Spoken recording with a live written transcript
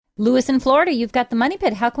Lewis in Florida, you've got the Money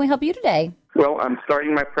Pit. How can we help you today? Well, I'm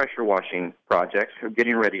starting my pressure washing project. I'm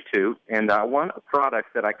getting ready to, and I want a product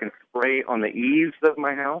that I can spray on the eaves of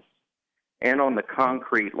my house and on the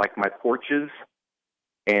concrete, like my porches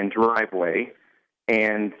and driveway.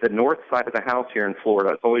 And the north side of the house here in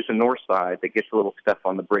Florida, it's always the north side that gets a little stuff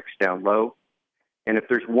on the bricks down low. And if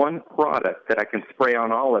there's one product that I can spray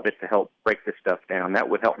on all of it to help break this stuff down, that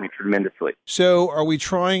would help me tremendously. So are we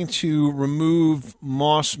trying to remove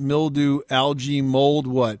moss, mildew, algae, mold,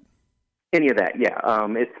 what? Any of that, yeah.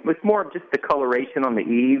 It's more of just the coloration on the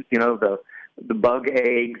eaves, the bug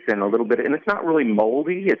eggs and a little bit, and it's not really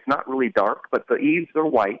moldy, it's not really dark, but the eaves are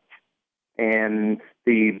white, and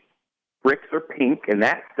the bricks are pink, and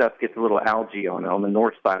that stuff gets a little algae on the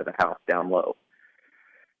north side of the house down low.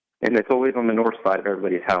 And it's always on the north side of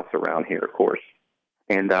everybody's house around here, of course.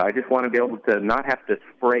 And I just want to be able to not have to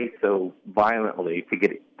spray so violently to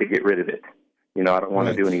get rid of it. I don't want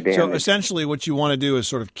to do any damage. So essentially what you want to do is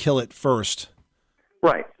sort of kill it first.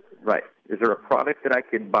 Right. Is there a product that I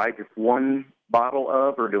could buy just one bottle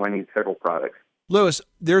of, or do I need several products? Lewis,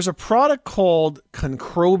 there's a product called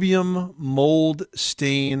Concrobium Mold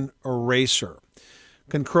Stain Eraser.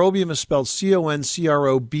 Concrobium is spelled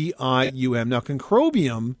Concrobium. Now,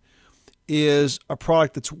 Concrobium is a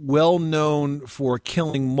product that's well known for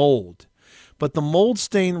killing mold. But the mold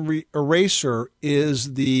stain eraser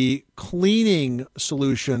is the cleaning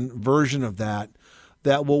solution version of that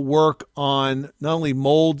will work on not only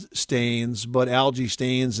mold stains, but algae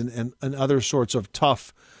stains and other sorts of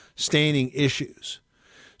tough staining issues.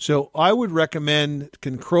 So I would recommend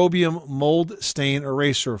Concrobium Mold Stain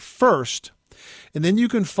Eraser first, and then you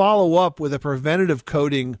can follow up with a preventative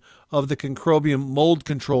coating of the Concrobium Mold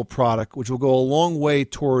Control product, which will go a long way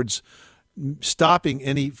towards stopping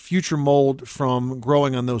any future mold from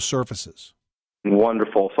growing on those surfaces.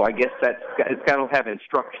 Wonderful. So I guess it's got to have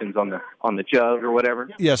instructions on the jug or whatever?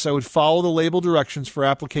 Yes, I would follow the label directions for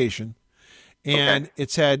application. And Okay.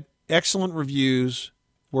 It's had excellent reviews,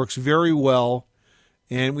 works very well,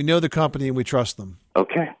 and we know the company and we trust them.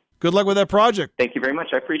 Okay. Good luck with that project. Thank you very much.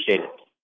 I appreciate it.